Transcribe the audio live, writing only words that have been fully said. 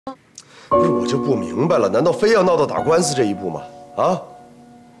不是，我就不明白了，难道非要闹到打官司这一步吗？啊？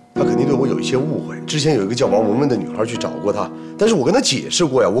他肯定对我有一些误会。之前有一个叫王文文的女孩去找过他，但是我跟他解释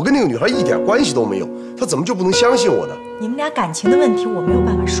过呀，我跟那个女孩一点关系都没有，他怎么就不能相信我呢？你们俩感情的问题我没有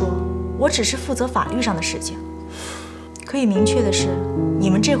办法说，我只是负责法律上的事情。可以明确的是，你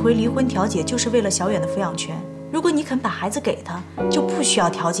们这回离婚调解就是为了小远的抚养权。如果你肯把孩子给他，就不需要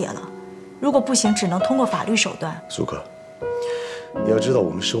调解了；如果不行，只能通过法律手段。苏可，你要知道，我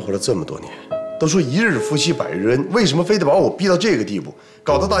们生活了这么多年。都说一日夫妻百日恩，为什么非得把我逼到这个地步，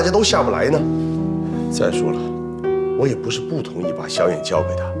搞得大家都下不来呢？再说了，我也不是不同意把小远交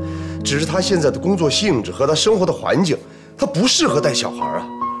给他，只是他现在的工作性质和他生活的环境，他不适合带小孩啊。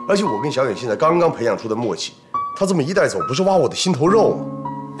而且我跟小远现在刚刚培养出的默契，他这么一带走，不是挖我的心头肉吗？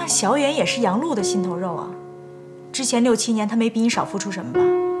那小远也是杨璐的心头肉啊。之前6、7年，他没比你少付出什么吧？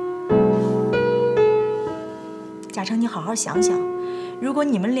贾成，你好好想想。如果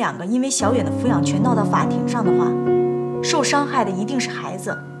你们两个因为小远的抚养权闹到法庭上的话，受伤害的一定是孩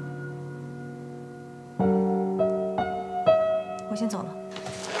子。我先走了。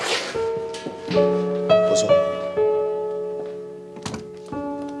不送。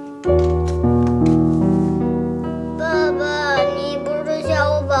爸爸，你不是向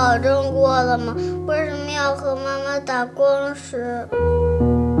我保证过了吗？为什么要和妈妈打官司？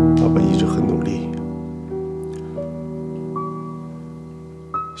爸爸一直很努力。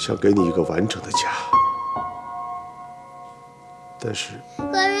想给你一个完整的家，但是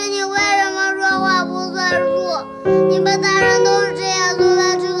你为什么说话不算数？你们大人都是这样做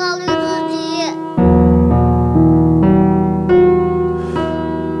的，只考虑自己。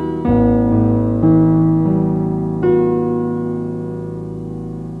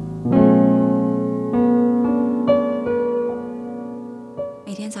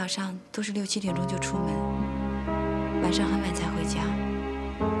每天早上都是6、7点钟就出门，晚上很晚才回家。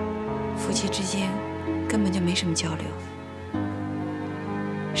夫妻之间根本就没什么交流。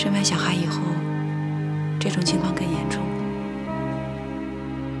生完小孩以后，这种情况更严重。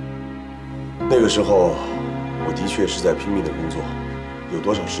那个时候，我的确是在拼命的工作，有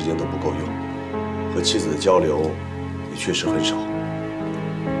多少时间都不够用，和妻子的交流也确实很少。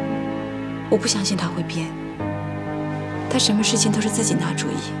我不相信他会变，他什么事情都是自己拿主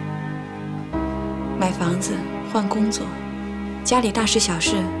意，买房子、换工作，家里大事小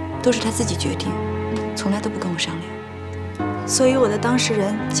事都是他自己决定，从来都不跟我商量。所以我的当事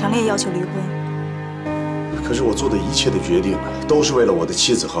人强烈要求离婚。可是我做的一切的决定都是为了我的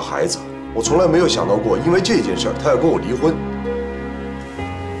妻子和孩子，我从来没有想到过因为这件事他要跟我离婚。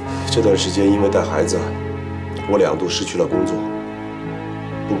这段时间因为带孩子，我2度失去了工作。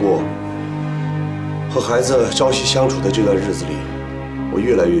不过和孩子朝夕相处的这段日子里，我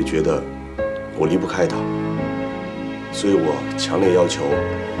越来越觉得我离不开他，所以我强烈要求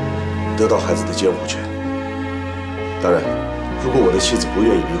得到孩子的监护权。当然，如果我的妻子不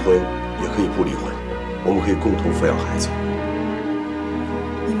愿意离婚，也可以不离婚，我们可以共同抚养孩子。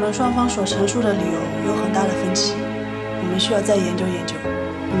你们双方所陈述的理由有很大的分歧，我们需要再研究研究。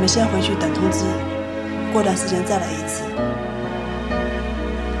你们先回去等通知，过段时间再来一次。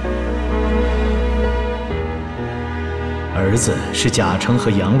儿子是贾成和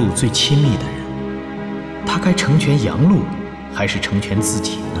杨璐最亲密的人，他该成全杨璐，还是成全自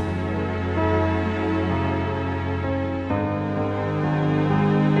己呢？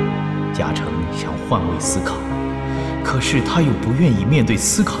贾成想换位思考，可是他又不愿意面对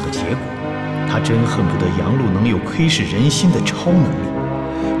思考的结果。他真恨不得杨璐能有窥视人心的超能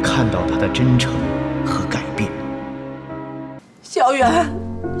力，看到他的真诚和改变。小远，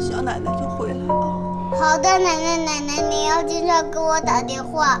小奶奶就回来了。好的，奶奶，你要经常给我打电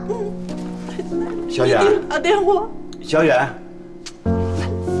话。小远，打电话。小远，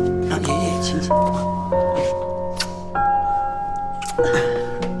让爷爷亲亲。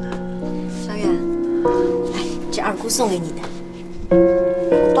小远，来，这二姑送给你的，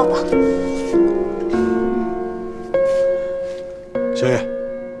抱抱。小远，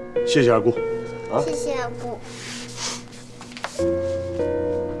谢谢二姑。谢谢二姑。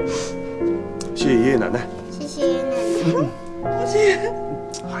谢谢爷爷奶奶。谢谢爷爷奶奶。谢谢。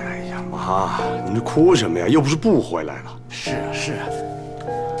哎呀妈，你这哭什么呀？又不是不回来了。是啊是啊，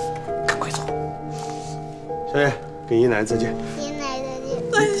赶快走。小远，跟爷爷奶奶再见。爷爷奶奶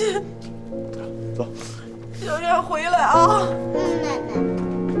再见。走。小远回来啊。奶奶。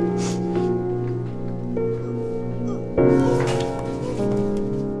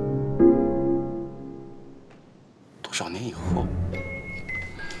多少年以后，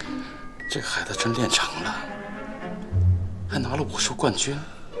这个孩子真练成了，还拿了武术冠军。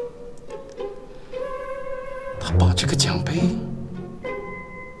他把这个奖杯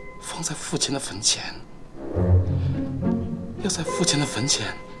放在父亲的坟前，要在父亲的坟前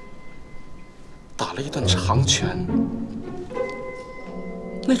打了一顿长拳，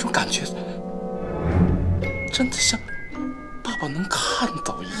那种感觉真的像爸爸能看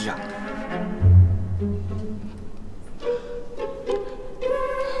到一样。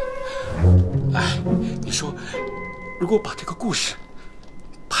哎，你说，如果把这个故事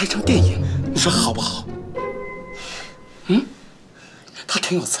拍成电影，你说好不好？嗯，他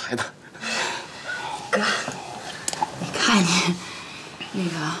挺有才的。哥，你看你那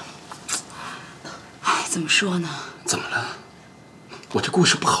个，哎，怎么说呢？怎么了？我这故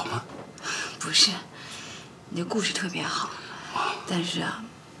事不好吗？不是，你的故事特别好，但是啊，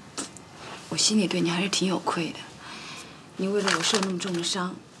我心里对你还是挺有愧的。你为了我受那么重的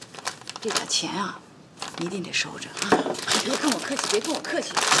伤，这点钱啊，你一定得收着啊！别跟我客气，别跟我客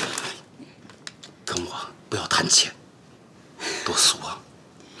气。跟我不要谈钱，多俗啊！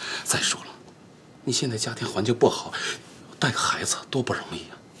再说了，你现在家庭环境不好，带个孩子多不容易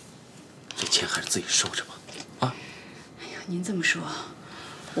啊！这钱还是自己收着吧，啊！哎呀，您这么说，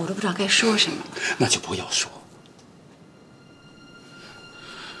我都不知道该说什么。那就不要说。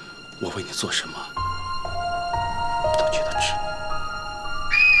我为你做什么，都觉得值。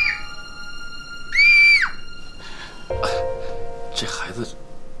这孩子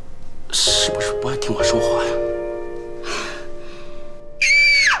是不是不爱听我说话呀？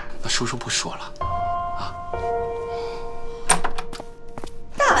那叔叔不说了，啊？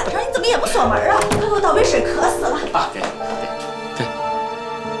大晚上你怎么也不锁门啊？快给我倒杯水，渴死了。啊，对。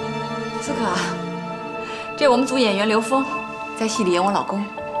思可，这我们组演员刘峰，在戏里演我老公。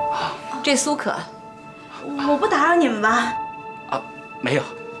这苏可，我不打扰你们吧？啊，没有。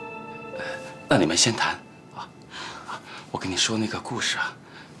那你们先谈啊。我跟你说那个故事啊，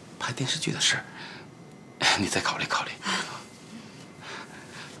拍电视剧的事儿，你再考虑考虑。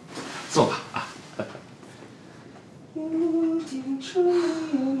坐吧啊。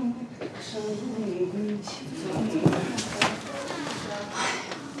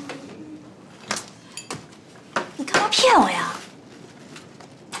你干嘛骗我呀？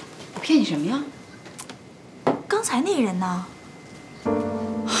我骗你什么呀？刚才那个人呢？哎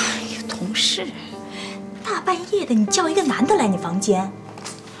呀，同事。大半夜的，你叫一个男的来你房间？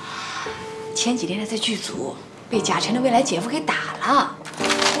前几天他在剧组被贾晨的未来姐夫给打了，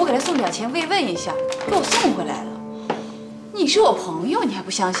我给他送点钱慰问一下，给我送回来了。你是我朋友，你还不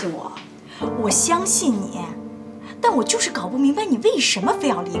相信我？我相信你，但我就是搞不明白你为什么非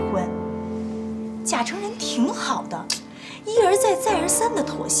要离婚。贾成人挺好的，一而再再而三的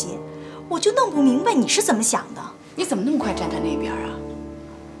妥协，我就弄不明白你是怎么想的。你怎么那么快站他那边啊？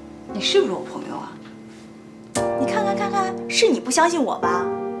你是不是我朋友啊？你看看，是你不相信我吧？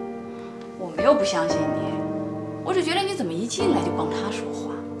我没有不相信你，我只觉得你怎么一进来就帮他说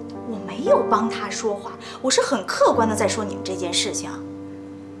话。我没有帮他说话，我是很客观的在说你们这件事情。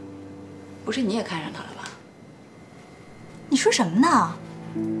不是你也看上他了吧？你说什么呢？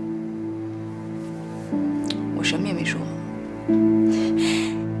我什么也没说。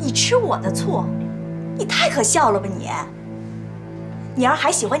你吃我的醋，你太可笑了吧你！你要是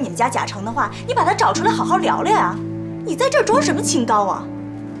还喜欢你们家贾成的话，你把他找出来好好聊聊呀！你在这儿装什么清高啊？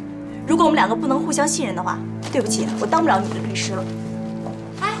如果我们两个不能互相信任的话，对不起，我当不了你的律师了。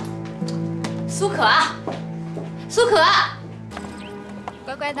哎，苏可啊，苏可，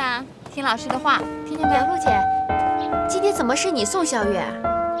乖乖的听老师的话，听见没？杨璐姐，今天怎么是你送小远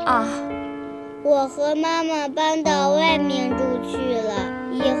啊？我和妈妈搬到外面住去了，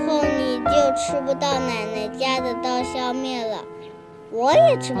以后你就吃不到奶奶家的刀削面了，我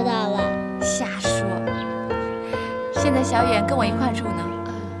也吃不到了。瞎说！现在小远跟我一块住呢。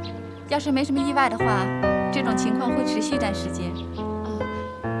要是没什么意外的话，这种情况会持续一段时间。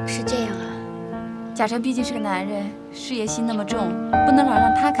是这样啊。贾成毕竟是个男人，事业心那么重，不能老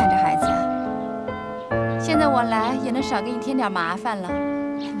让他看着孩子啊。现在我来也能少给你添点麻烦了。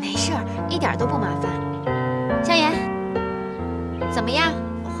没事儿，一点都不麻烦。小远，怎么样？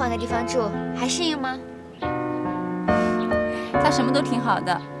换个地方住还适应吗？他什么都挺好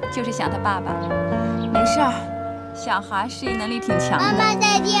的，就是想他爸爸。没事儿，小孩适应能力挺强的。妈妈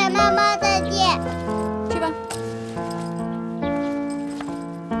再见，妈妈再见。去吧。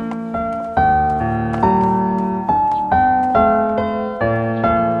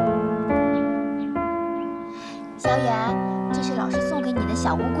小远，这是老师送给你的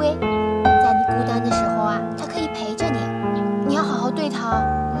小乌龟，在你孤单的时候啊，它可以陪着你，你要好好对它哦。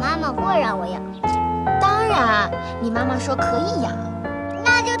妈妈会让我养？当然，你妈妈说可以养。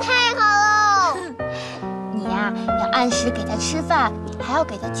那就太好喽！你呀，要按时给它吃饭，还要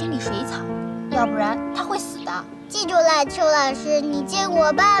给它清理水草，要不然它会死的。记住了，邱老师，你见过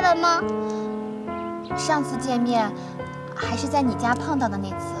我爸爸吗？上次见面还是在你家碰到的那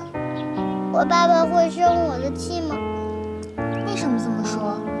次。我爸爸会生我的气吗？为什么这么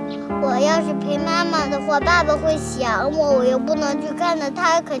说？我要是陪妈妈的话，爸爸会想我，我又不能去看他，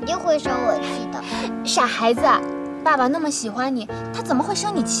他肯定会生我气的。傻孩子，爸爸那么喜欢你，他怎么会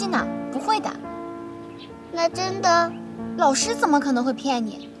生你气呢？不会的。那真的？老师怎么可能会骗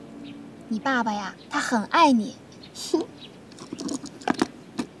你？你爸爸呀，他很爱你。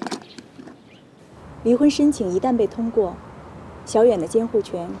离婚申请一旦被通过，小远的监护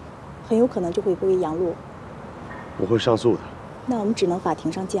权很有可能就会归杨璐。我会上诉的。那我们只能法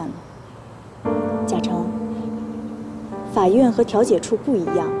庭上见了。贾成，法院和调解处不一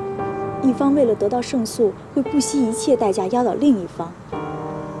样，一方为了得到胜诉，会不惜一切代价压倒另一方。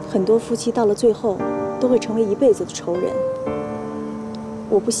很多夫妻到了最后，都会成为一辈子的仇人。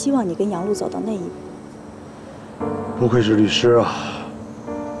我不希望你跟杨璐走到那一步。不愧是律师啊！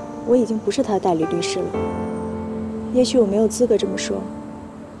我已经不是他的代理律师了。也许我没有资格这么说，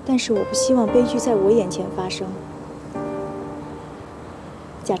但是我不希望悲剧在我眼前发生。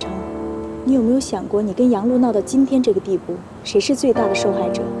贾成，你有没有想过，你跟杨璐闹到今天这个地步，谁是最大的受害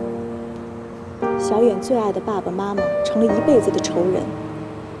者？小远最爱的爸爸妈妈成了一辈子的仇人，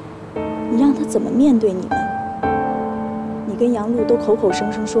你让他怎么面对你们？你跟杨璐都口口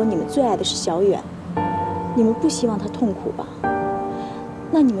声声说你们最爱的是小远，你们不希望他痛苦吧？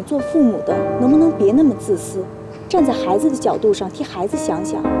那你们做父母的能不能别那么自私，站在孩子的角度上替孩子想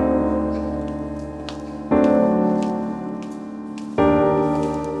想？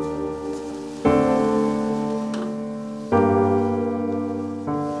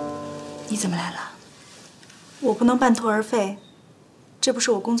你怎么来了？我不能半途而废，这不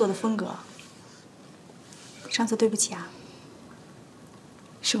是我工作的风格。上次对不起啊。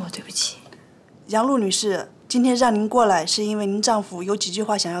是我对不起。杨璐女士，今天让您过来是因为您丈夫有几句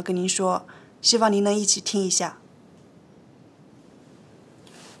话想要跟您说，希望您能一起听一下。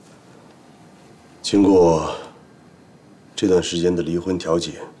经过这段时间的离婚调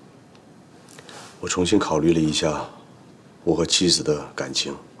解，我重新考虑了一下我和妻子的感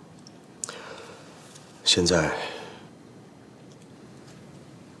情。现在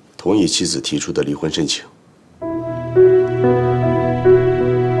同意妻子提出的离婚申请。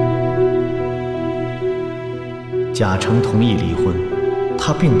贾成同意离婚，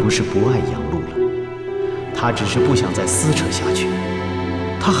他并不是不爱杨璐了，他只是不想再撕扯下去。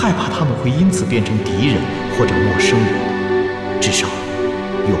他害怕他们会因此变成敌人或者陌生人，至少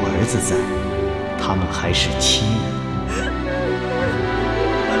有儿子在，他们还是亲人。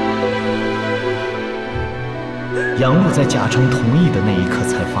杨璐在贾成同意的那一刻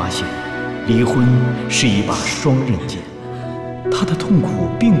才发现，离婚是一把双刃剑，他的痛苦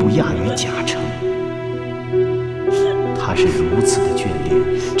并不亚于贾成。他是如此的眷恋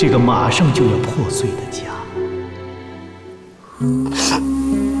这个马上就要破碎的家。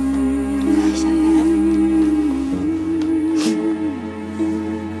小圆，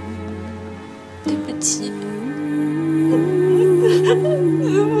对不起，对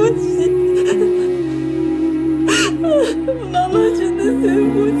不起，妈妈真的对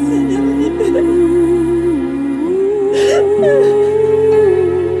不起你。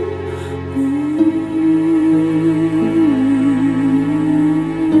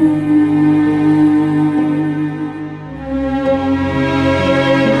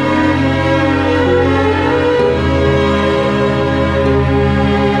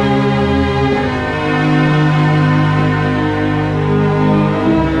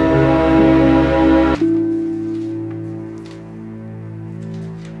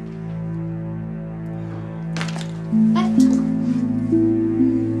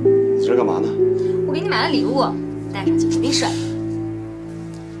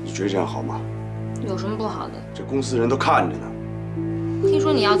觉得这样好吗？有什么不好的？这公司人都看着呢。听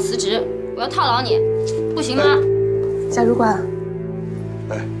说你要辞职，我要套牢你，不行吗？贾主管，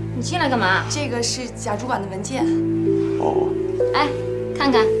哎，你进来干嘛？这个是贾主管的文件。哦。哎，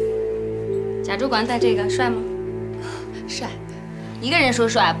看看，贾主管戴这个帅吗？帅。一个人说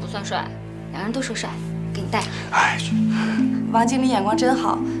帅不算帅，两人都说帅，给你戴。哎，王经理眼光真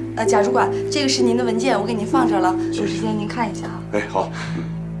好。贾主管，这个是您的文件，我给您放这了，有时间您看一下啊。哎，好。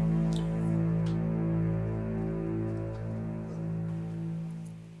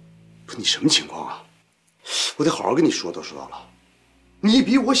不是你什么情况啊？我得好好跟你说道说道了。你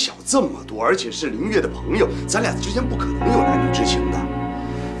比我小这么多，而且是林月的朋友，咱俩之间不可能有男女之情的。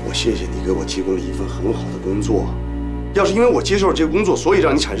我谢谢你给我提供了一份很好的工作。要是因为我接受了这个工作，所以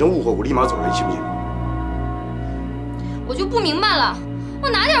让你产生误会，我立马走人，行不行？我就不明白了，我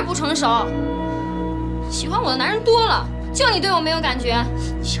哪点不成熟？喜欢我的男人多了，就你对我没有感觉。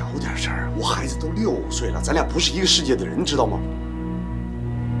小点声儿，我孩子都6岁了，咱俩不是一个世界的人，知道吗？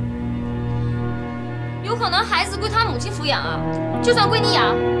有可能孩子归他母亲抚养啊，就算归你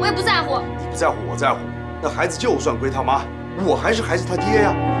养，我也不在乎。你不在乎，我在乎。那孩子就算归他妈，我还是孩子他爹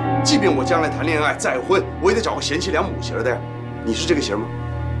呀。即便我将来谈恋爱再婚，我也得找个贤妻良母型的呀。你是这个型吗？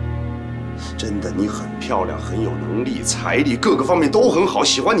真的，你很漂亮，很有能力，财力各个方面都很好，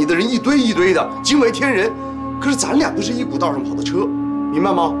喜欢你的人一堆一堆的，惊为天人。可是咱俩不是一股道上跑的车，明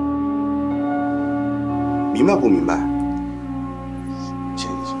白吗？明白不明白？行，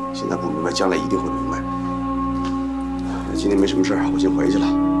现在不明白，将来一定会明白。今天没什么事儿，我先回去了。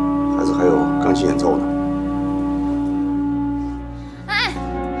孩子还有钢琴演奏呢。哎，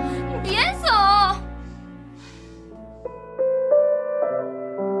你别走！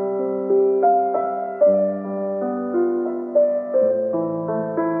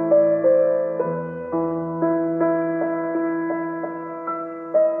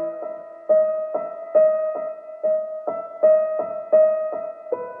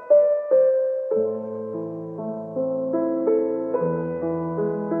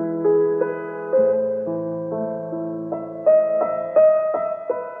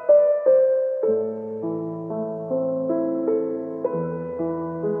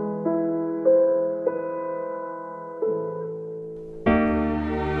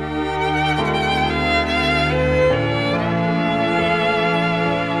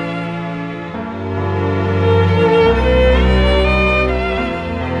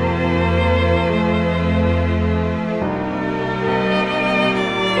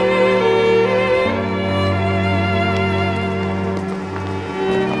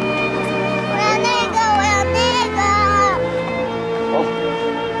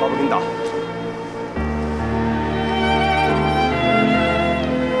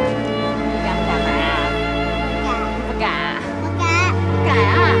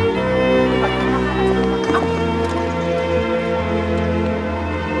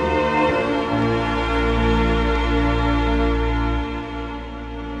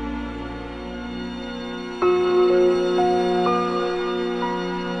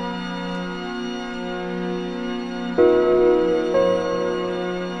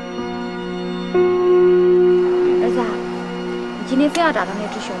非要找到那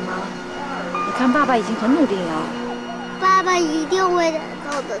只熊猫，你看爸爸已经很努力了。爸爸一定会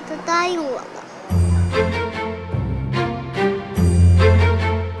找到的，他答应我了。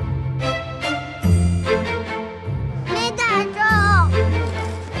没打中，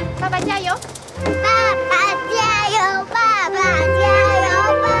爸爸加油！爸爸加油！爸爸加油！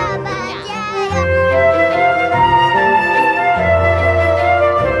爸爸加油！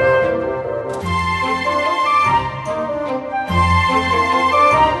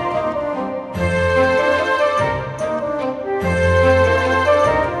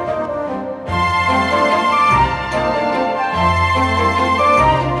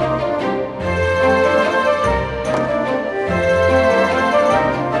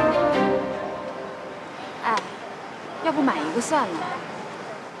算了。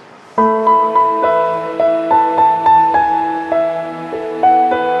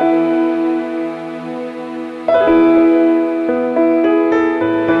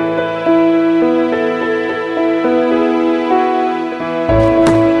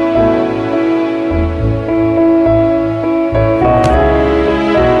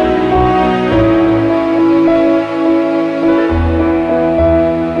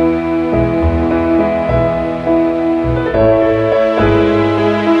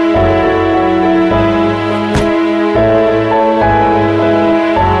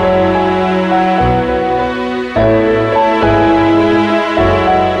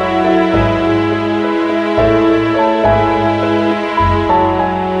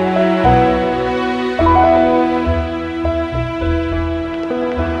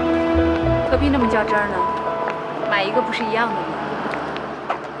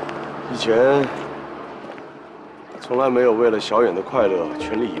从来没有为了小远的快乐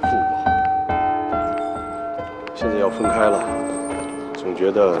全力以赴过。现在要分开了，总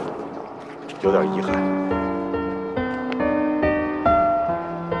觉得有点遗憾。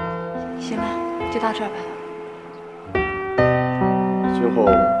行了，就到这儿吧。今后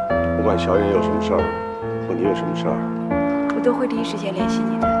不管小远有什么事儿，或你有什么事儿，我都会第一时间联系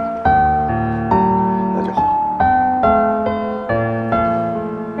你的。那就好。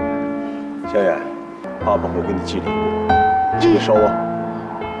小远，爸爸会给你寄礼物，记得收啊。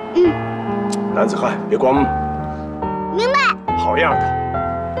嗯。男子汉，别光。明白。好样的。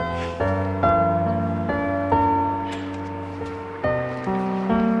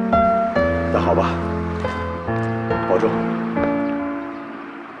那好吧，住。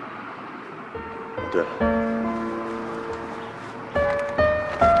对了，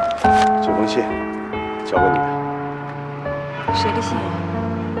这封信交给你的。谁的信啊？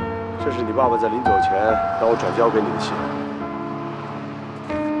这是你爸爸在临走前让我转交给你的信。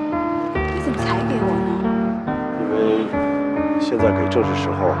你怎么才给我呢？因为现在给正是时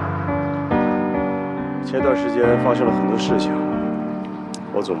候啊。前段时间发生了很多事情，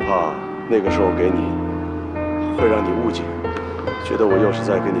我总怕那个时候给你会让你误解，觉得我又是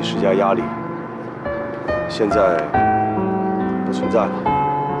在给你施加压力。现在不存在了。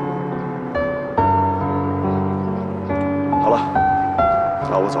好了，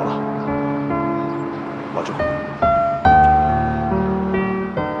那我走了，保重。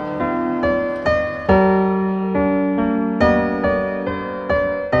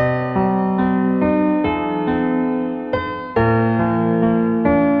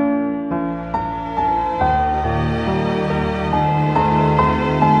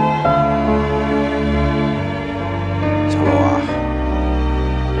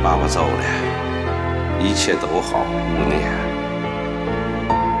一切都好5年。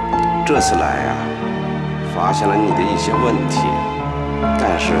这次来呀，发现了你的一些问题，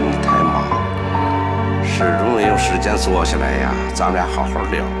但是你太忙，始终没有时间坐下来呀，咱俩好好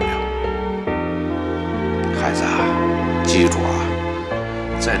聊聊。孩子啊，记住啊，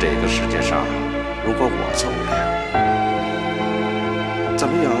在这个世界上，如果我走了，咱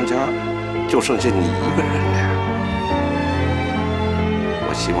们杨家就剩下你一个人了。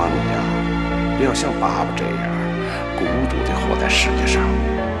我希望你呀，不要像爸爸这样孤独地活在世界上，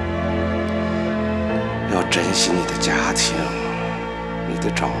要珍惜你的家庭，你的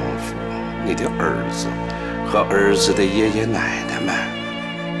丈夫，你的儿子和儿子的爷爷奶奶们。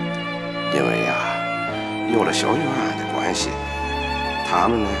因为呀，有了小远的关系，他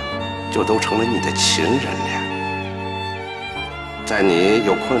们呢就都成了你的亲人了。在你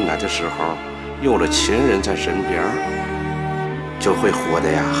有困难的时候，有了亲人在身边，就会活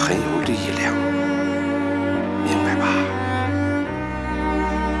得呀很有力量。明白吧？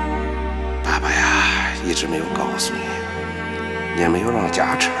爸爸呀，一直没有告诉你，也没有让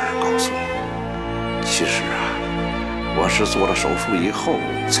家成告诉你。其实啊，我是做了手术以后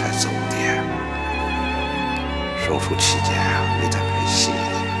才走的。手术期间啊，也在拍戏呢，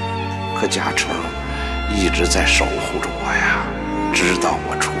可家成一直在守护着我呀，直到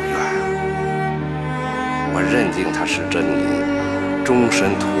我出院。我认定他是真理，终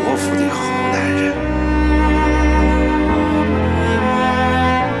身托付的好男人。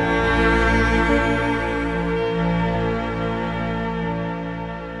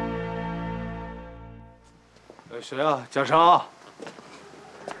谁啊？贾成啊！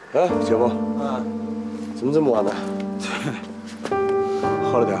哎，姐夫，怎么这么晚呢？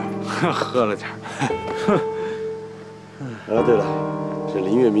喝了点儿，喝了点儿。对了，这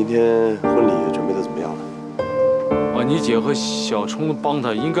林月明天婚礼准备的怎么样了？啊，你姐和小冲帮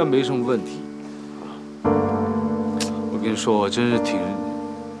她应该没什么问题。我跟你说，我真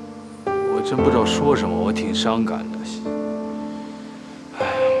不知道说什么，我挺伤感的。哎，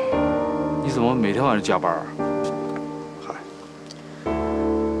你怎么每天晚上加班啊？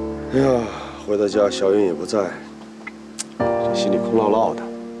哎呀，回到家小云也不在，这心里空落落的，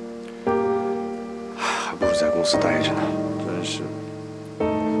还不如在公司待着呢。真是，我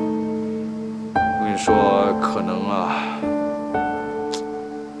跟你说，可能啊，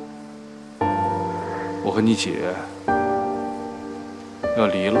我和你姐要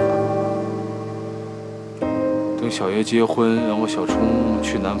离了。等小月结婚，然后小冲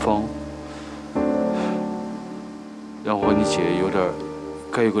去南方，然后我和你姐有点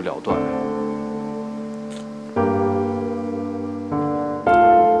该有个了断。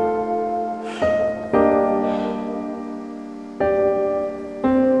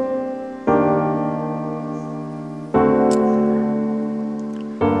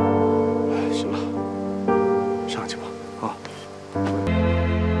行了，上去吧，啊。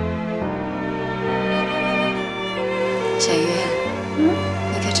小月，你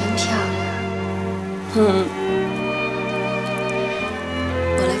可真漂亮。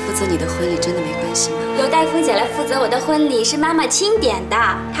我来负责你的婚礼，真的没关系吗？由戴峰姐来负责我的婚礼，是妈妈钦点的，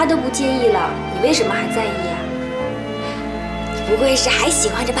她都不介意了，你为什么还在意啊？你不会是还喜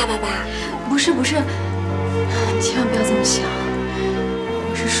欢着爸爸吧？不是，你千万不要这么想。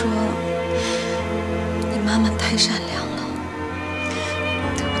我是说，你妈妈太善良了，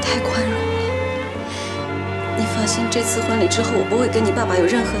对我太宽容了。你放心，这次婚礼之后，我不会跟你爸爸有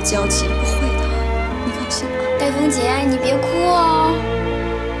任何交集，不会的，你放心吧。戴峰姐，你别哭哦。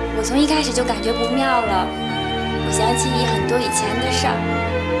我从一开始就感觉不妙了，我想起很多以前的事儿，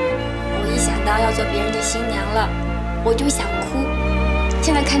我一想到要做别人的新娘了，我就想哭。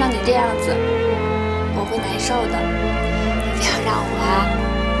现在看到你这样子，我会难受的。你不要让我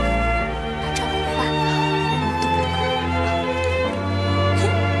把丈夫换了，懂不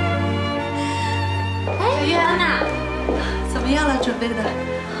懂？哎，月安娜，怎么样了？准备的？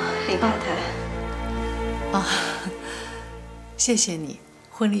林太太。啊，谢谢你，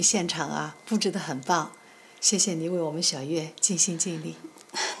婚礼现场啊布置得很棒，谢谢你为我们小月尽心尽力。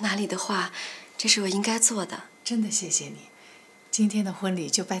哪里的话，这是我应该做的。真的谢谢你，今天的婚礼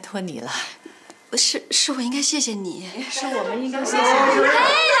就拜托你了。是我应该谢谢你，是我们应该谢谢你。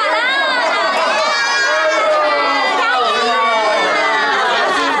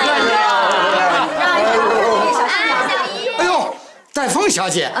哎呦，戴凤小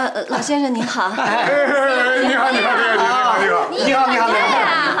姐。老先生您好。你好。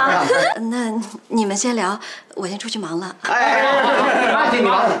那你们先聊，我先出去忙了。听你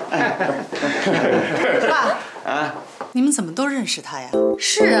忙。爸，你们怎么都认识他呀？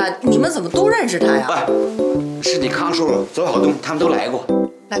是啊，你们怎么都认识他呀？是你康叔叔、左晓东他们都来过。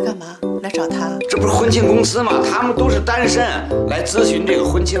来干嘛？来找他？这不是婚庆公司吗？他们都是单身，来咨询这个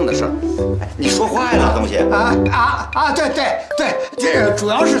婚庆的事儿。哎，你说坏了，东西。对，这个主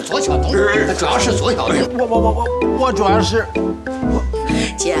要是左晓东，主要是左晓东。我主要是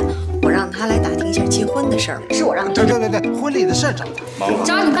姐，我让他来打听一下结婚的事儿，是我让他。对，婚礼的事儿找他。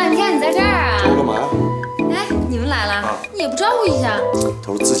找你半天，你在这儿啊？找我干嘛呀？哎，你们来了，你也不招呼一下？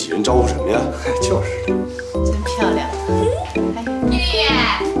都是自己人，招呼什么呀？就是。真漂亮。月月，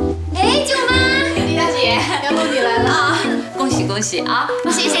哎，舅妈，李大姐，杨璐你来了啊！恭喜啊！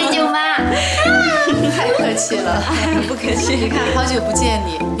谢谢舅妈。太客气了，不客气。你看，好久不见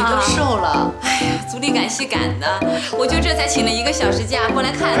你，你都瘦了。哎呀，足力赶细赶的，我就这才请了1个小时假过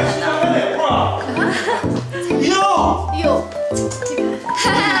来看看呢。哟，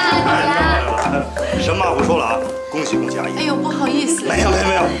什么话不说了啊！恭喜阿姨！哎呦，不好意思。没有，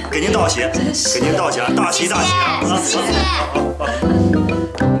给您道喜，给您道喜啊！大喜啊！谢谢。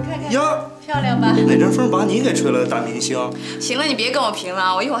呀，漂亮吧？那阵风把你给吹了，大明星。行了，你别跟我贫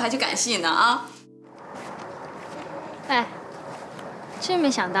了，我一会儿还去赶戏呢啊！哎，真没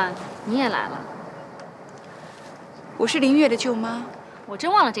想到你也来了。我是林月的舅妈，我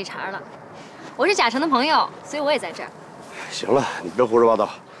真忘了这茬了。我是贾成的朋友，所以我也在这儿。行了，你别胡说八道。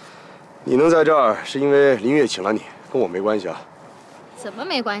你能在这儿是因为林月请了你，跟我没关系啊。怎么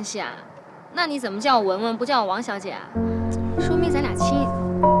没关系啊？那你怎么叫我文文，不叫我王小姐啊？说明咱俩亲。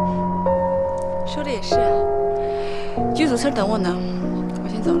说的也是。剧组村等我呢，我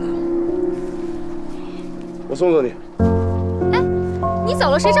先走了。我送送你。哎，你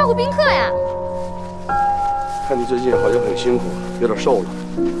走了谁照顾宾客呀？看你最近好像很辛苦，有点瘦了。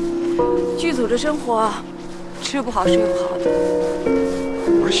剧组的生活，吃不好睡不好的。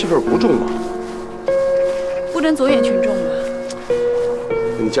不是戏份不重吗？不能左眼群众嘛。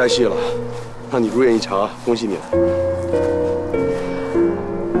你加戏了，让你如愿以偿，恭喜你了。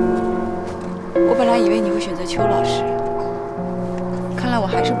我本来以为你会选择邱老师，看来我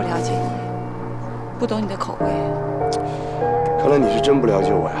还是不了解你，不懂你的口味。看来你是真不了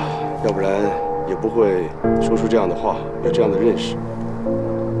解我呀，要不然也不会说出这样的话，有这样的认识。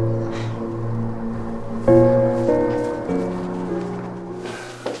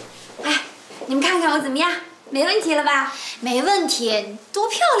哎，你们看看我怎么样？没问题了吧？没问题，多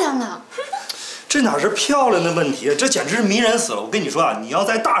漂亮呢！这哪是漂亮的问题，这简直是迷人死了！我跟你说啊，你要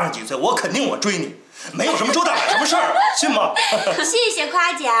再大上几岁，我肯定我追你，没有什么周大海什么事儿，信吗？谢谢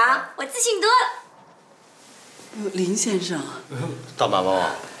夸奖，我自信多了。林先生，大妈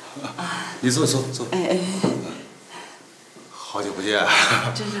妈，你坐。哎，好久不见。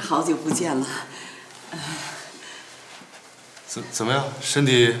真是好久不见了。怎么样？身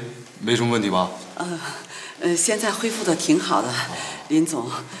体没什么问题吧？现在恢复的挺好的，林总，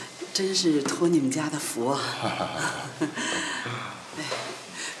真是托你们家的福啊。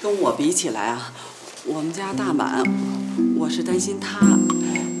跟我比起来啊，我们家大满，我是担心他，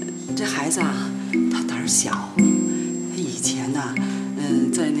这孩子啊，他胆儿小，他以前呢，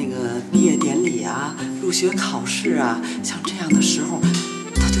在那个毕业典礼啊、入学考试啊，像这样的时候，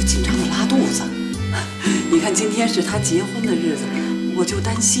他就紧张的拉肚子。你看今天是他结婚的日子，我就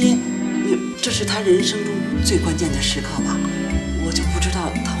担心，这是他人生中最关键的时刻吧，我就不知道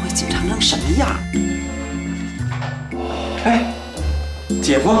他会紧张成什么样。哎，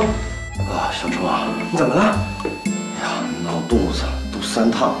姐夫，啊，小周啊，你怎么了？哎呀，闹肚子，都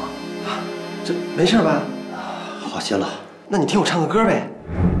3趟了。这没事吧？好些了。那你听我唱个歌呗。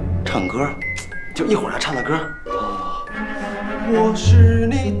唱歌？就一会儿唱的歌。我是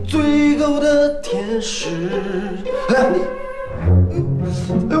你最后的天使。哎，你，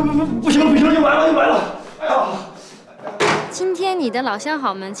哎不行，又完了！哎呀，今天你的老相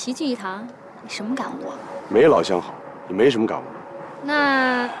好们齐聚一堂，你什么感悟啊？没老相好，也没什么感悟。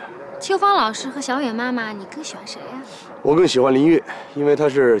那秋芳老师和小远妈妈，你更喜欢谁呀？我更喜欢林月，因为她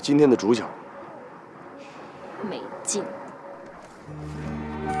是今天的主角。没劲。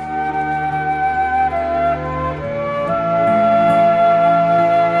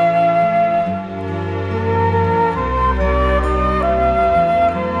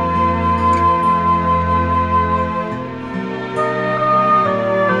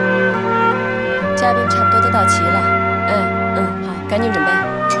嘉宾差不多都到齐了，好，赶紧准备。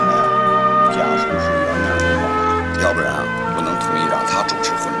春莲，家属是原谅的话，要不然不能同意让他主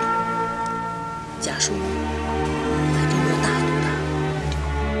持婚礼。家属，你还真有大度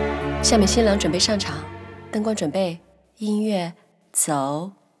的。下面新郎准备上场，灯光准备，音乐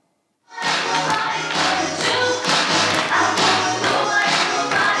走。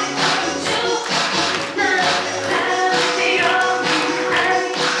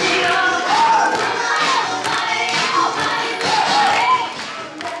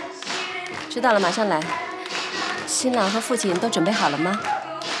知道了，马上来。新郎和父亲都准备好了吗？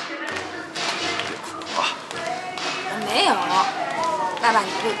我没有。爸爸，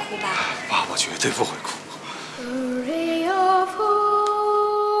你不会哭吧？爸爸绝对不会哭。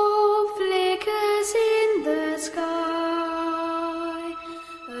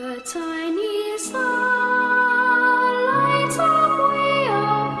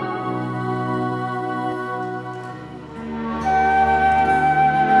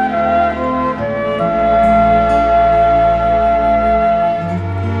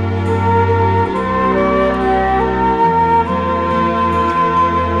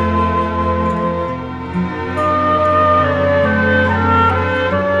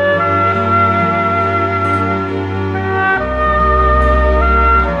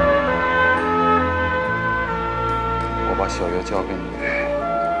交给你，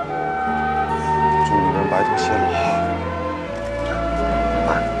祝你们白头偕老。爸，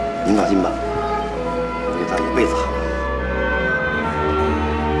您放心吧，我为他一辈子好。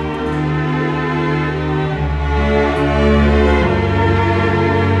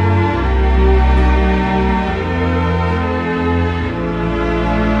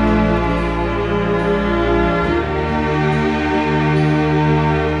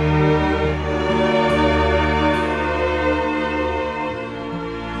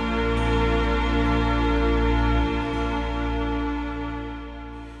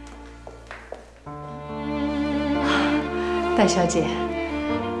戴小姐，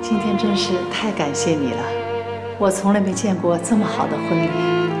今天真是太感谢你了，我从来没见过这么好的婚礼。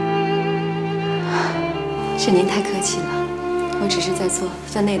是您太客气了，我只是在做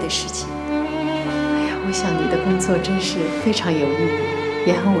分内的事情。哎呀，我想你的工作真是非常有意义，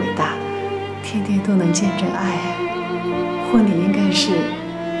也很伟大，天天都能见证爱。婚礼应该是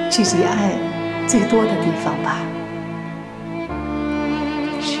聚集爱最多的地方吧？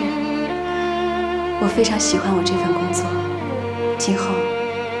是，我非常喜欢我这份工作。今后，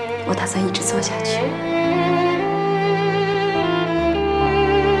我打算一直做下去。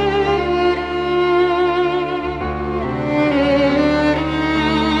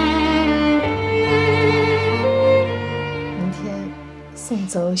明天送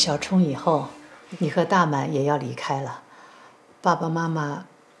走小冲以后，你和大满也要离开了。爸爸妈妈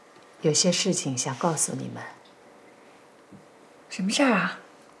有些事情想告诉你们。什么事儿啊？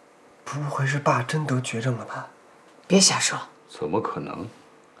不会是爸真得绝症了吧？别瞎说。怎么可能？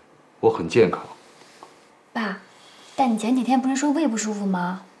我很健康。爸，但你前几天不是说胃不舒服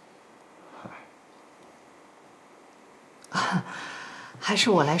吗？还是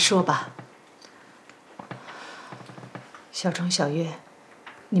我来说吧。小冲、小月，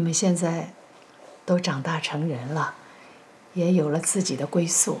你们现在都长大成人了，也有了自己的归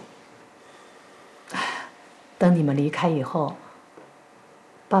宿。等你们离开以后，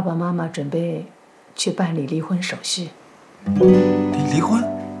爸爸妈妈准备去办理离婚手续。你离婚？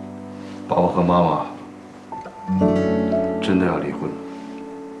爸爸和妈妈真的要离婚了，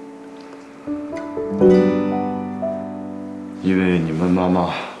因为你们妈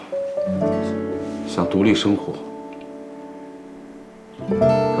妈想独立生活，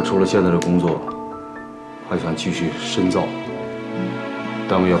她除了现在的工作，还想继续深造，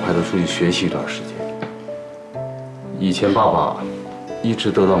单位要派她出去学习一段时间。以前爸爸一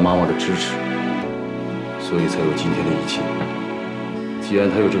直得到妈妈的支持，所以才有今天的一切。既然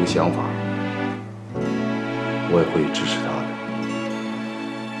他有这个想法，我也会支持他的。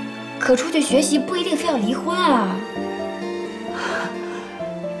可出去学习不一定非要离婚啊。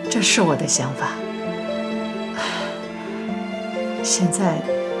这是我的想法。现在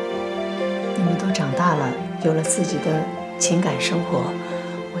你们都长大了，有了自己的情感生活，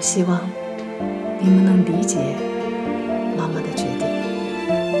我希望你们能理解妈妈的决定。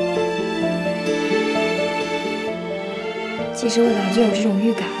其实我早就有这种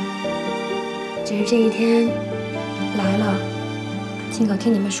预感，只是这一天来了，亲口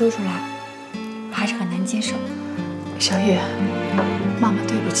听你们说出来，还是很难接受。小月，妈妈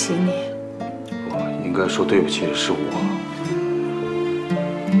对不起你。应该说对不起的是我。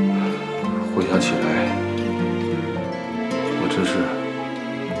回想起来，我真是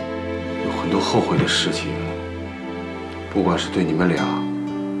有很多后悔的事情，不管是对你们俩，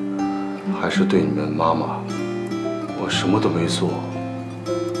还是对你们妈妈，我什么都没做。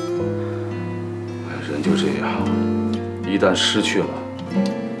人就这样，一旦失去了，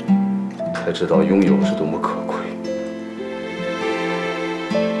才知道拥有是多么可贵。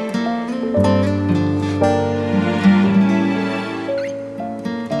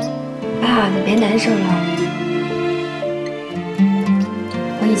爸，你别难受了。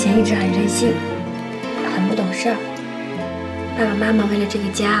我以前一直很任性，很不懂事儿。爸爸妈妈为了这个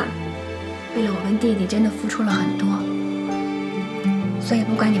家，为了我跟弟弟，真的付出了很多。所以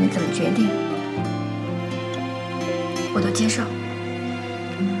不管你们怎么决定，我都接受。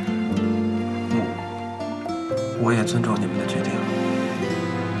我也尊重你们的决定。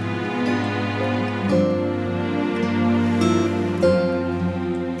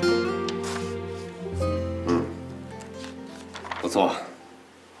不错，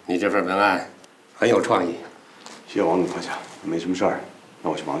你这份文案很有创意。谢谢王总发下，没什么事儿，那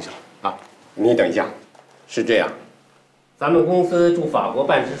我去忙去了。啊，你等一下，是这样，咱们公司驻法国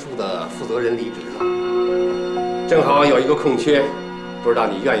办事处的负责人离职了，正好有一个空缺，不知道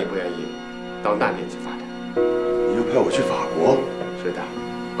你愿意不愿意到那边去发展？你要派我去法国？是的。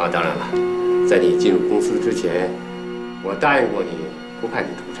啊，当然了，在你进入公司之前，我答应过你不派你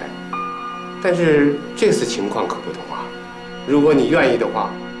出差，但是这次情况可不同啊。如果你愿意的话，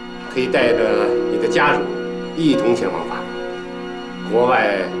可以带着你的家属一同前往法国。国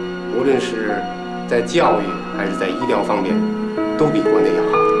外无论是在教育还是在医疗方面，都比国内要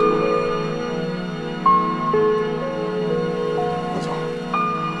好得多。王总，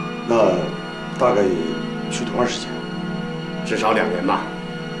那大概去多长时间？至少2年吧。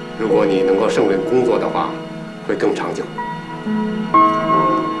如果你能够胜任工作的话，会更长久。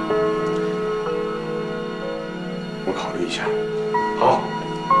我考虑一下。好，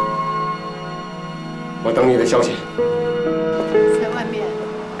我等你的消息。在外面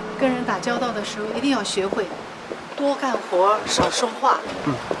跟人打交道的时候，一定要学会多干活，少说话。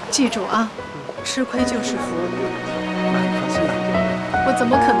记住啊，吃亏就是福。放心吧。我怎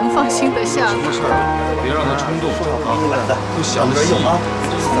么可能放心得下？什么事儿别让他冲动啊！都想着细啊。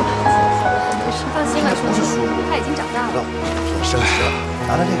放心吧，叔叔，他已经长大了。别生气了，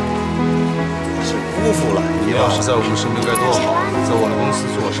拿着这个。是辜负了你要是在我们身边该多好，在我们公司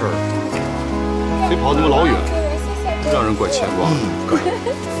做事儿，非跑那么老远，让人怪牵挂。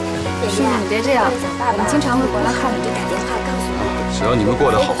叔叔，你别这样，我们经常会过来看你，打电话告诉我。只要你们过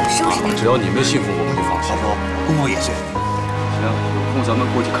得好，只要你们幸福，我们就放心。好说，功夫也是。行，有空咱们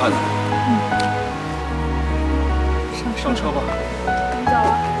过去看看。上车吧。你走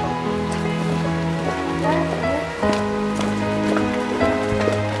了。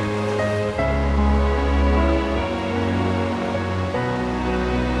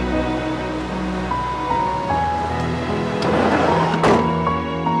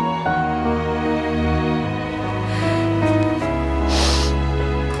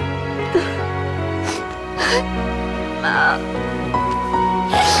妈，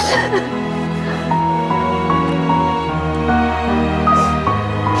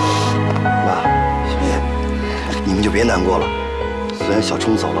妈，小叶，你们就别难过了。虽然小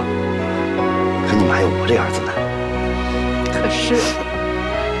冲走了，可你们还有我这儿子呢。可是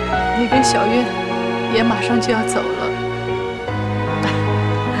你跟小月也马上就要走了，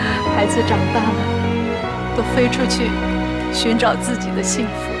孩子长大了，都飞出去寻找自己的幸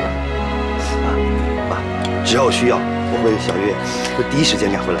福了。妈，只要有需要，我会小月会第一时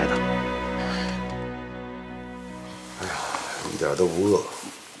间赶回来的。哎呀，一点都不饿。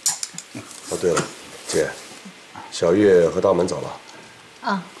哦，对了，姐，小月和大门走了。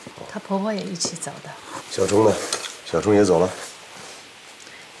啊，她婆婆也一起走的。小冲呢？小冲也走了。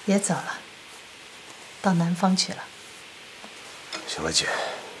也走了，到南方去了。行了，姐，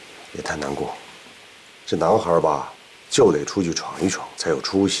别太难过。这男孩吧，就得出去闯一闯，才有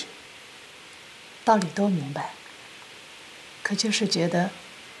出息。道理都明白，可就是觉得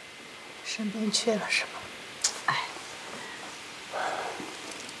身边缺了什么。哎，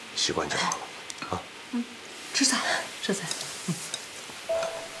习惯就好了啊。吃菜，吃菜。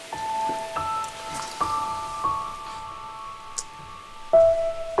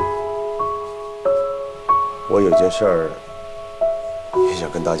我有件事儿也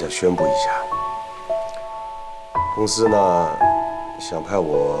想跟大家宣布一下。公司呢想派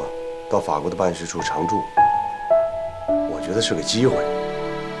我到法国的办事处常驻，我觉得是个机会，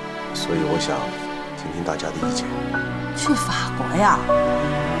所以我想听听大家的意见。去法国呀？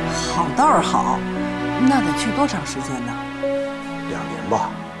好倒是好，那得去多长时间呢2年吧。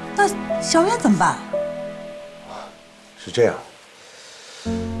那小远怎么办？是这样，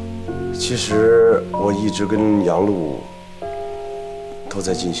其实我一直跟杨璐都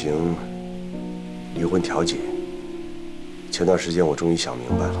在进行离婚调解。前段时间我终于想明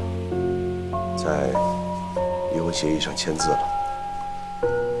白了，在离婚协议上签字了。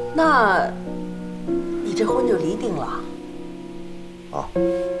那，你这婚就离定了？啊？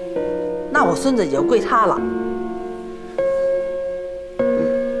那我孙子也就归他了。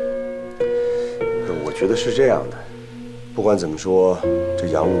我觉得是这样的，不管怎么说，这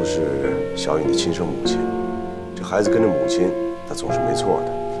杨璐是小允的亲生母亲，这孩子跟着母亲，那总是没错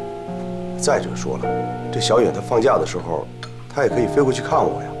的。再者说了，这小远他放假的时候，他也可以飞过去看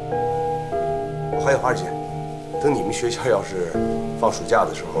我呀。还有花儿姐，等你们学校要是放暑假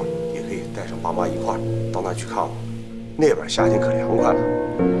的时候，也可以带上爸妈一块儿到那儿去看我。那边夏天可凉快了。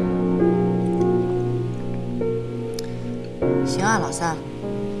行啊，老三，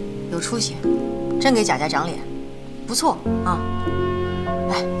有出息，真给贾家长脸，不错啊。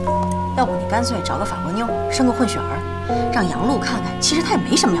哎，要不你干脆找个法国妞，生个混血儿，让杨璐看看，其实她也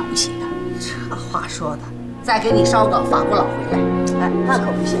没什么了不起的。这话说的，再给你捎个法国佬回来，哎，那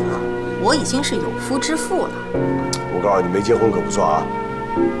可不行啊！我已经是有夫之妇了。我告诉你，没结婚可不算啊。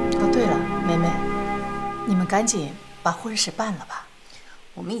哦，对了，梅梅，你们赶紧把婚事办了吧。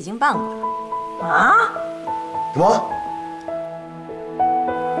我们已经办过了。啊？什么？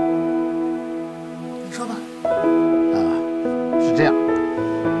你说吧。是这样，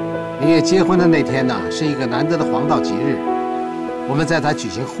你也结婚的那天呢，是一个难得的黄道吉日。我们在他举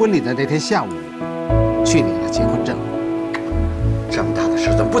行婚礼的那天下午，去领了结婚证。这么大的事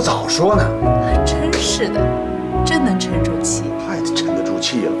怎么不早说呢？真是的，真能沉住气。太沉得住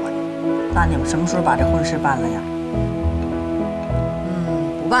气了吧你？那你们什么时候把这婚事办了呀？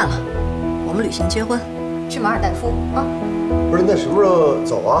不办了，我们履行结婚，去马尔代夫啊。不是，那什么时候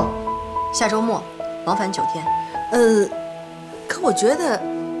走啊？下周末，往返9天。可我觉得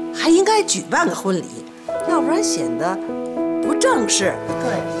还应该举办个婚礼，要不然显得不正式。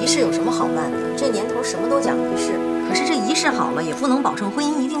对，仪式有什么好办的？这年头什么都讲仪式，可是这仪式好了，也不能保证婚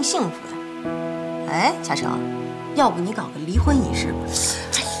姻一定幸福呀。哎，嘉诚，要不你搞个离婚仪式吧？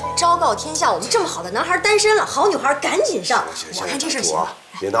昭告天下，我们这么好的男孩单身了，好女孩赶紧上。我看这事行。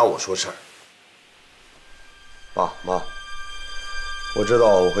别拿我说事儿。爸妈，我知道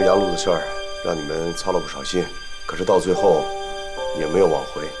我和杨璐的事儿让你们操了不少心，可是到最后也没有挽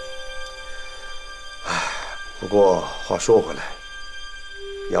回。唉，不过话说回来，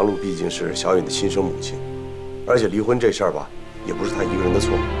杨璐毕竟是小允的亲生母亲，而且离婚这事儿吧，也不是她一个人的错。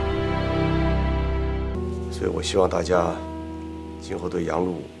所以我希望大家今后对杨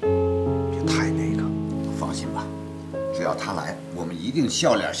璐别太那个。放心吧，只要她来，我们一定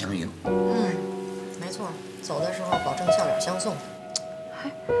笑脸相迎。没错，走的时候保证笑脸相送。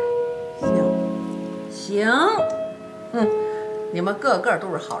行，你们个个都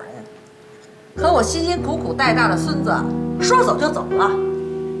是好人，可我辛辛苦苦带大的孙子说走就走了，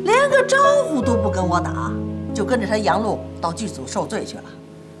连个招呼都不跟我打，就跟着他杨璐到剧组受罪去了，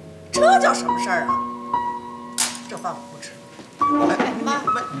这叫什么事儿啊？这饭我不吃。哎，妈。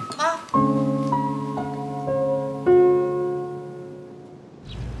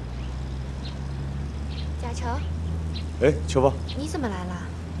贾成，哎，秋芳。你怎么来了？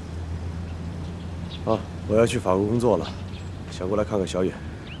啊，我要去法国工作了，想过来看看小远。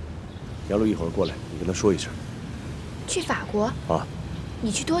杨璐一会儿过来，你跟他说一声。去法国？啊。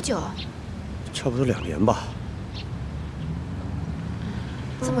你去多久？差不多2年吧。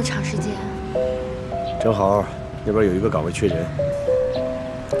这么长时间？正好那边有一个岗位缺人，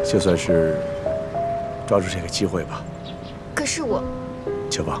就算是抓住这个机会吧。可是我……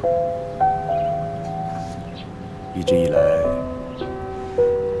秋芳，一直以来，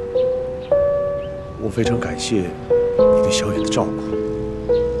我非常感谢你对小远的照顾。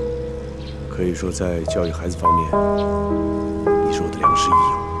可以说，在教育孩子方面，你是我的良师益友。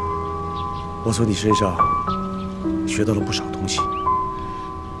我从你身上学到了不少东西。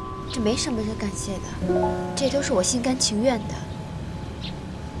这没什么可感谢的，这都是我心甘情愿的。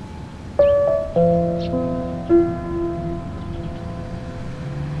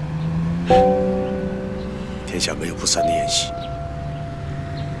天下没有不散的宴席。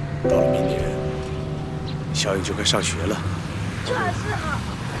到了明年，小颖就该上学了。是啊，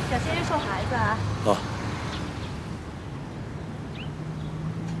小心人受孩子啊。啊，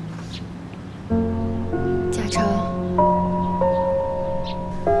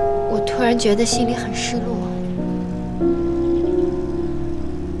然觉得心里很失落。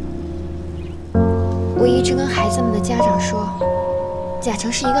我一直跟孩子们的家长说，贾成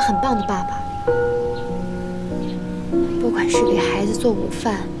是一个很棒的爸爸，不管是给孩子做午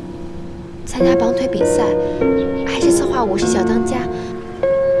饭、参加绑腿比赛，还是策划《我是小当家》，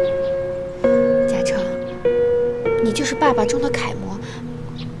贾成，你就是爸爸中的楷模。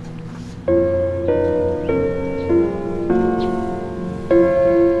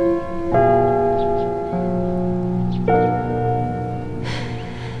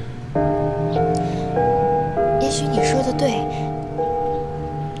也许你说的对，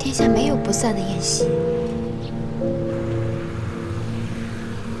天下没有不散的宴席。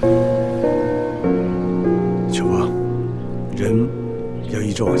秋波，人要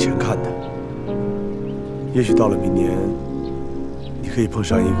一直往前看的。也许到了明年，你可以碰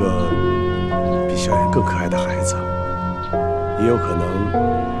上一个比小远更可爱的孩子，也有可能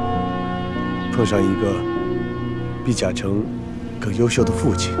碰上一个比贾成更优秀的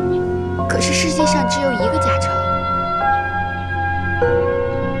父亲。可是世界上只有一个贾成。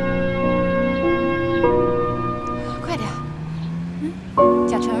快点！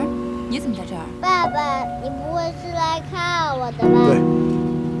贾成，你怎么在这儿？爸爸，你不会是来看我的吧？对，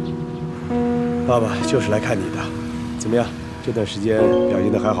爸爸就是来看你的。怎么样？这段时间表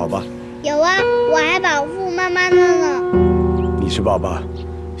现得还好吧？有啊，我还保护妈妈呢。你是爸爸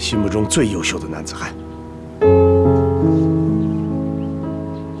心目中最优秀的男子汉。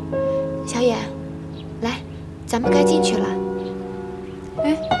小远，来，咱们该进去了。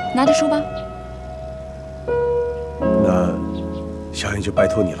哎，拿着书包。那小远就拜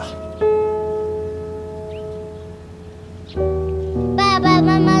托你了。爸爸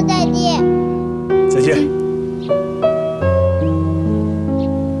妈妈再见。再见。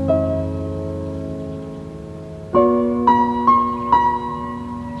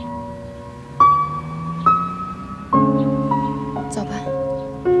走吧。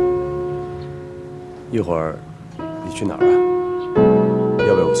一会儿你去哪儿啊？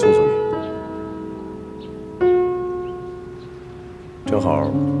要不要我送送你？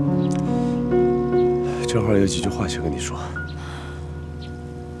正好有几句话想跟你说。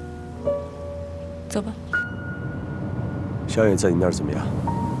走吧。小远在你那儿怎么样？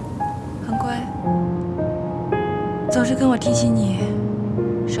很乖，总是跟我提起你，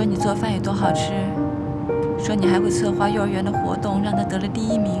说你做饭有多好吃，说你还会策划幼儿园的活动，让他得了第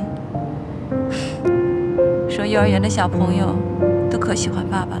1名，说幼儿园的小朋友都可喜欢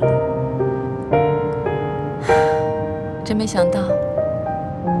爸爸了。真没想到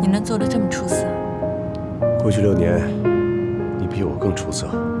你能做得这么出色。过去6年，你比我更出色。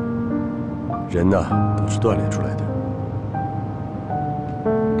人呢，都是锻炼出来的。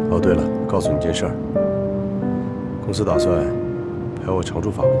哦，对了，告诉你件事儿，公司打算派我常驻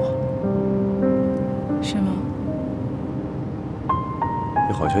法国。是吗？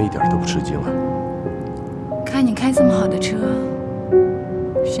你好像一点都不吃惊啊。看你开这么好的车，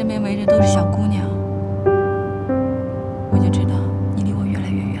身边围着都是小姑娘，我就知道你离我越来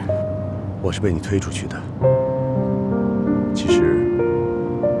越远了。我是被你推出去的。其实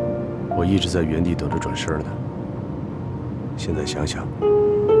我一直在原地等着转身呢。现在想想，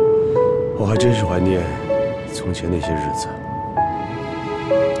我还真是怀念从前那些日子。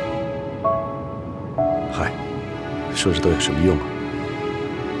嗨，说这都有什么用啊？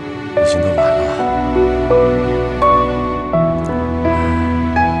已经都晚了。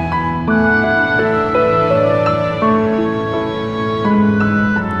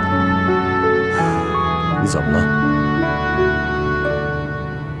你怎么了？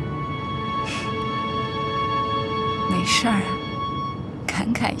没事儿，感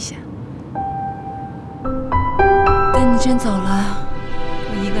慨一下。等你真走了，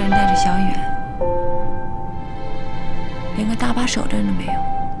我一个人带着小远，连个搭把手的人都没有。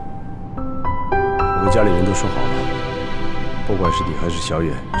我跟家里人都说好了，不管是你还是小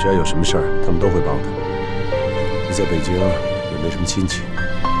远，只要有什么事儿，他们都会帮的。你在北京也没什么亲戚，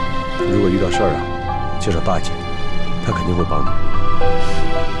如果遇到事儿啊，介绍大姐，她肯定会帮你。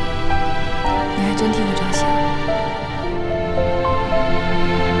你还真替我着想。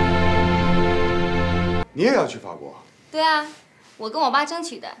你也要去法国？对啊，我跟我爸争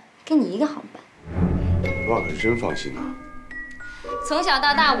取的，跟你一个好办。爸可是真放心啊。从小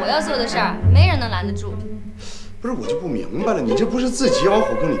到大，我要做的事儿，没人能拦得住。不是，我就不明白了，你这不是自己往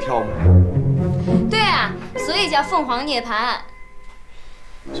火坑里跳吗？对啊，所以叫凤凰涅槃。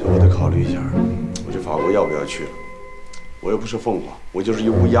所以我得考虑一下，我这法国要不要去了？我又不是凤凰，我就是一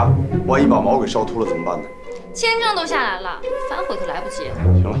乌鸦，万一把毛给烧秃了怎么办呢？签证都下来了，反悔都来不及。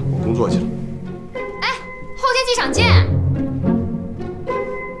行了，我工作去了。哎，后天机场见。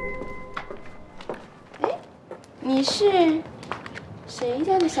你是谁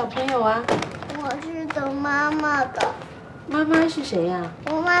家的小朋友啊？我是等妈妈的。妈妈是谁呀？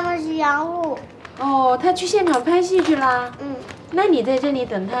我妈妈是杨璐。哦，她去现场拍戏去啦。嗯。那你在这里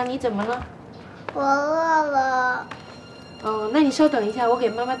等她，你怎么了？我饿了。哦，那你稍等一下，我给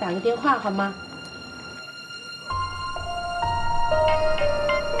妈妈打个电话好吗？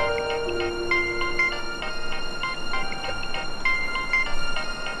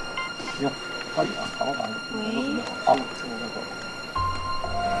行，快点啊，赶快。喂。好。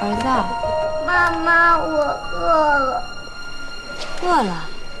儿子。妈妈，我饿了。饿了。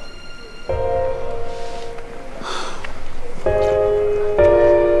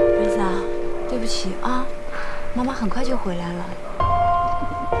儿子啊，对不起啊，妈妈很快就回来了。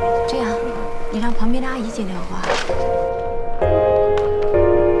这样，你让旁边的阿姨接电话。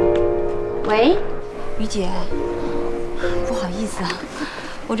喂，于姐，不好意思啊，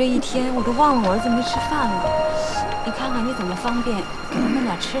我这一天我都忘了我儿子没吃饭了。你看看你怎么方便，给他弄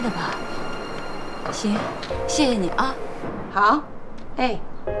点吃的吧。行，谢谢你啊。好，哎，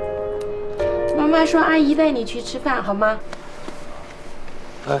妈妈说阿姨带你去吃饭好吗？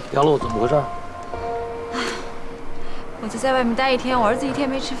哎，杨璐，怎么回事？我就在外面待一天，我儿子一天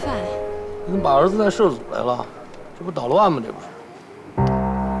没吃饭。你怎么把儿子带摄组来了？这不捣乱吗？这不是？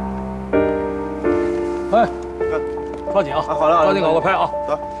哎，抓紧啊！好了，抓紧赶快拍啊！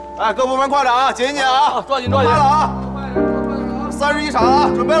走，哎，各部门快点啊，紧一紧啊！抓紧抓紧！拍了啊！31场啊，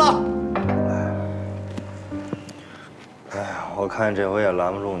准备了。哎呀，我看这回也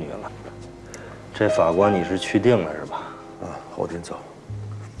拦不住你了。这法官你是去定了是吧？啊，后天走。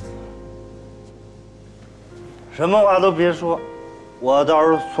什么话都别说，我到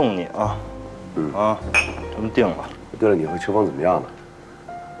时候送你啊。啊，这么定了。对了，你和秋芳怎么样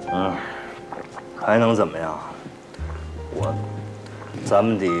了？还能怎么样？咱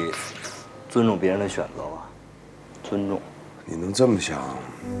们得尊重别人的选择吧，尊重。你能这么想，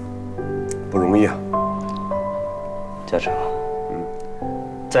不容易啊。嘉诚，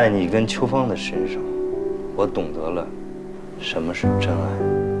在你跟秋芳的身上，我懂得了什么是真爱。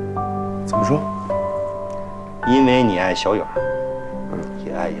怎么说？因为你爱小远，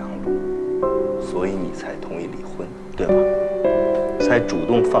也爱杨璐，所以你才同意离婚，对吧？才主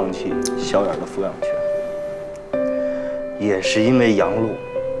动放弃小远的抚养权。也是因为杨璐，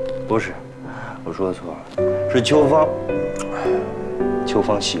不是，我说错了，是秋芳。秋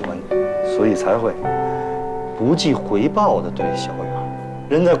芳喜欢你，所以才会不计回报的对小远。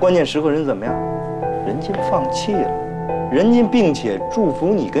人在关键时刻，人怎么样？人家放弃了，人家并且祝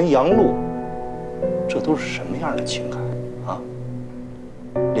福你跟杨璐。这都是什么样的情感啊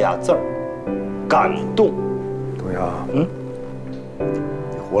？2字儿，感动。东阳，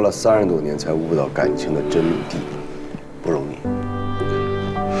你活了30多年才悟到感情的真谛，不容易。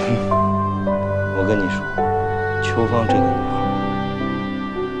我跟你说，秋芳这个女孩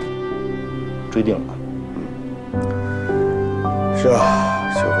追定了。是啊，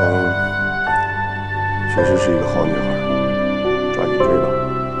秋芳确实是一个好女孩，抓紧追吧，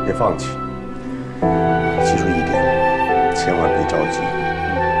别放弃。记住一点，千万别着急。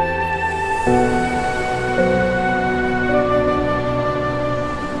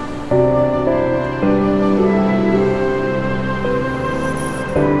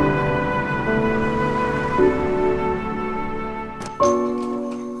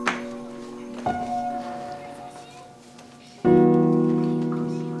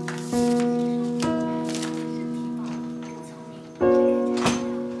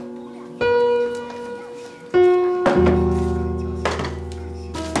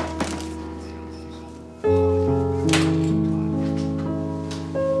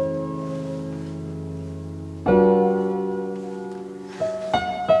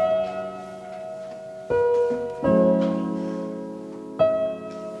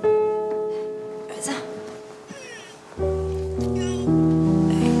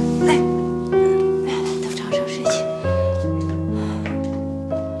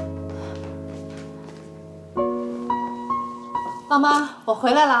妈妈，我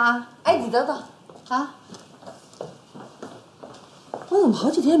回来了啊！哎，你等等，啊，我怎么好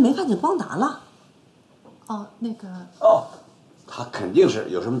几天没看见光达了？哦，那个，哦，他肯定是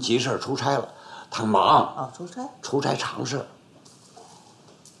有什么急事出差了，他忙。哦，出差？出差常事。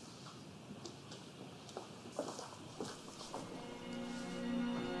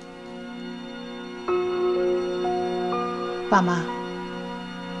爸妈，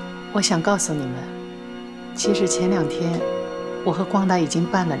我想告诉你们，其实前2天。我和光达已经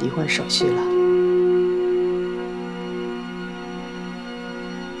办了离婚手续了。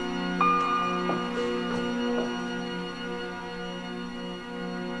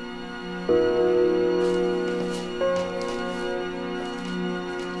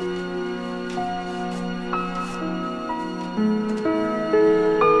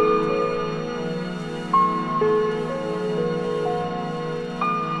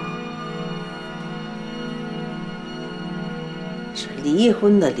离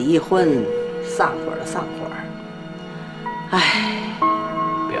婚的离婚，散伙的散伙。哎，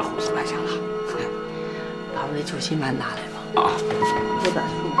别胡思乱想了。把我那救心丸拿来吧。啊，有点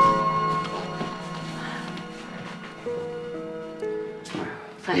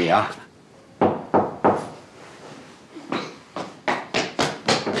数。你呀，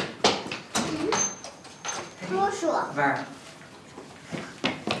叔叔，文儿，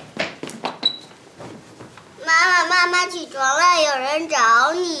妈妈起床了，有人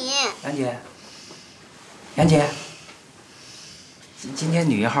找你。杨姐，杨姐，今天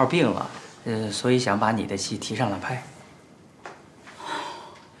女一号病了，所以想把你的戏提上了拍。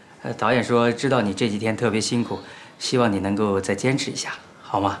导演说知道你这几天特别辛苦，希望你能够再坚持一下，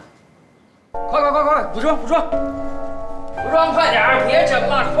好吗？快，补妆，快点儿，别整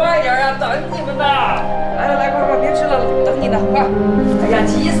了，快点啊，等你们呢！来，快，别吃了，等你呢，快！哎呀，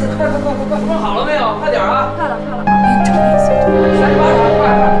急死，快，装好了没有？快点啊！快了，38场，快！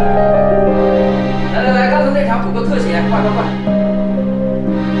来，刚才那场补个特写，快！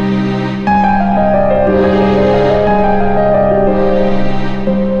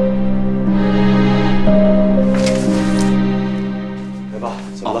哎爸，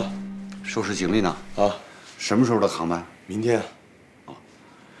怎么了？收拾行李呢？啊，什么时候的航班？明天。哦，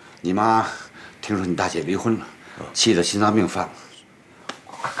你妈听说你大姐离婚了，气得心脏病犯了。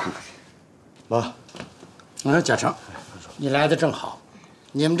看看去。妈，嘉诚，你来的正好。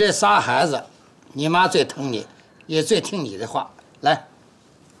你们这仨孩子，你妈最疼你，也最听你的话。来，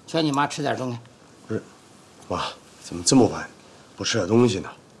劝你妈吃点东西。不是，妈，怎么这么晚，不吃点东西呢？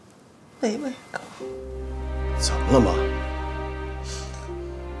喂，怎么了，妈？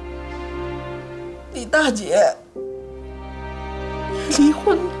你大姐离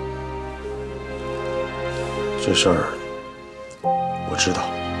婚了。这事儿我知道。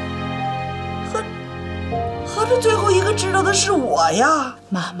合着最后一个知道的是我呀？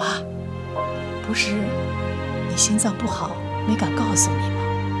妈妈，不是你心脏不好，没敢告诉你吗？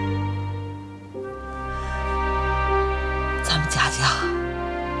咱们家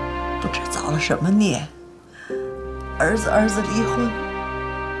不知造了什么孽，儿子离婚，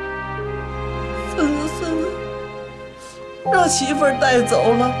孙子让媳妇儿带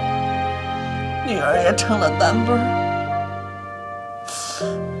走了，女儿也成了单辈儿。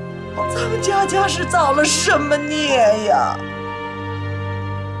咱们家是造了什么孽呀？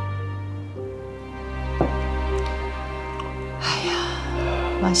哎呀，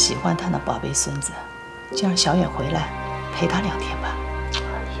妈喜欢他那宝贝孙子，就让小远回来陪他2天吧。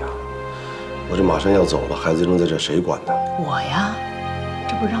哎呀，我这马上要走了，孩子扔在这谁管呢？我呀，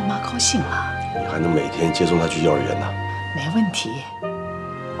这不让妈高兴了。你还能每天接送他去幼儿园呢？没问题，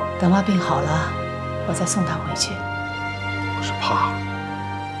等妈病好了，我再送她回去。我是怕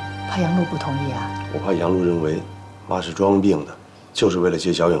杨璐不同意啊？我怕杨璐认为妈是装病的，就是为了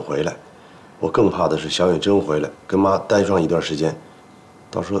接小远回来。我更怕的是小远真回来，跟妈待上一段时间，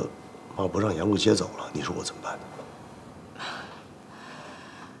到时候妈不让杨璐接走了，你说我怎么办呢？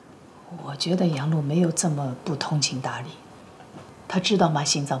我觉得杨璐没有这么不通情达理，他知道妈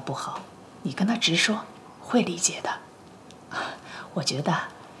心脏不好，你跟他直说，会理解的。我觉得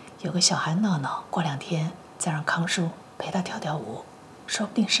有个小孩闹闹，过2天再让康叔陪他跳舞，说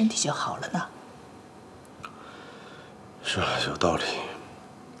不定身体就好了呢。是啊，有道理。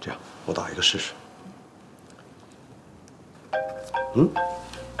这样，我打一个试试。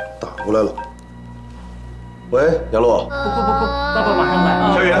打过来了。喂，杨璐。不，爸爸马上来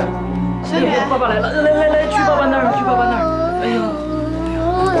啊！小远，爸爸来了，来，去爸爸那儿。哎呦，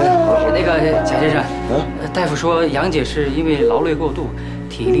那个贾先生，大夫说杨姐是因为劳累过度，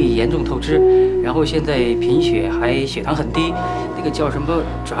体力严重透支，然后现在贫血，还血糖很低，那个叫什么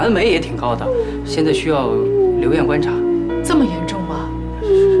转氨酶也挺高的，现在需要留院观察。这么严重吗？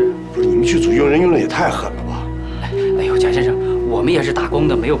是。不是你们剧组用人用的也太狠了吧？哎呦，贾先生，我们也是打工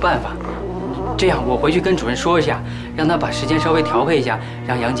的，没有办法。这样，我回去跟主任说一下，让他把时间稍微调配一下，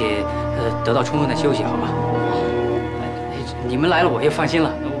让杨姐得到充分的休息，好吧？你们来了，我也放心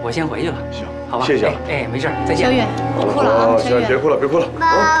了，我先回去了。行，好吧。谢谢。哎，没事，再见。小远，不哭了啊！小远，别哭了。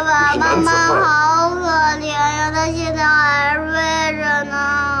爸爸妈妈好可怜呀，他现在还睡着呢。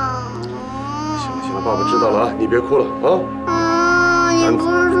行了，爸爸知道了啊，你别哭了啊。你不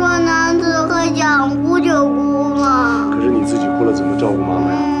是说男子汉想哭就哭吗？可是你自己哭了，怎么照顾妈妈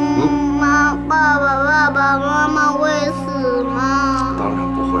呀？爸爸妈妈会死吗？当然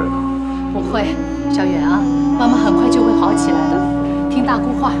不会了。不会，小远啊，妈妈很快就会好起来的。听大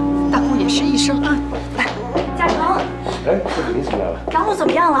姑话，大姑也是医生啊。来，嘉诚。哎，这你怎么来了？杨璐怎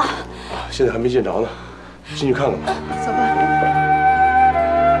么样了？现在还没见着呢，进去看看吧。走吧。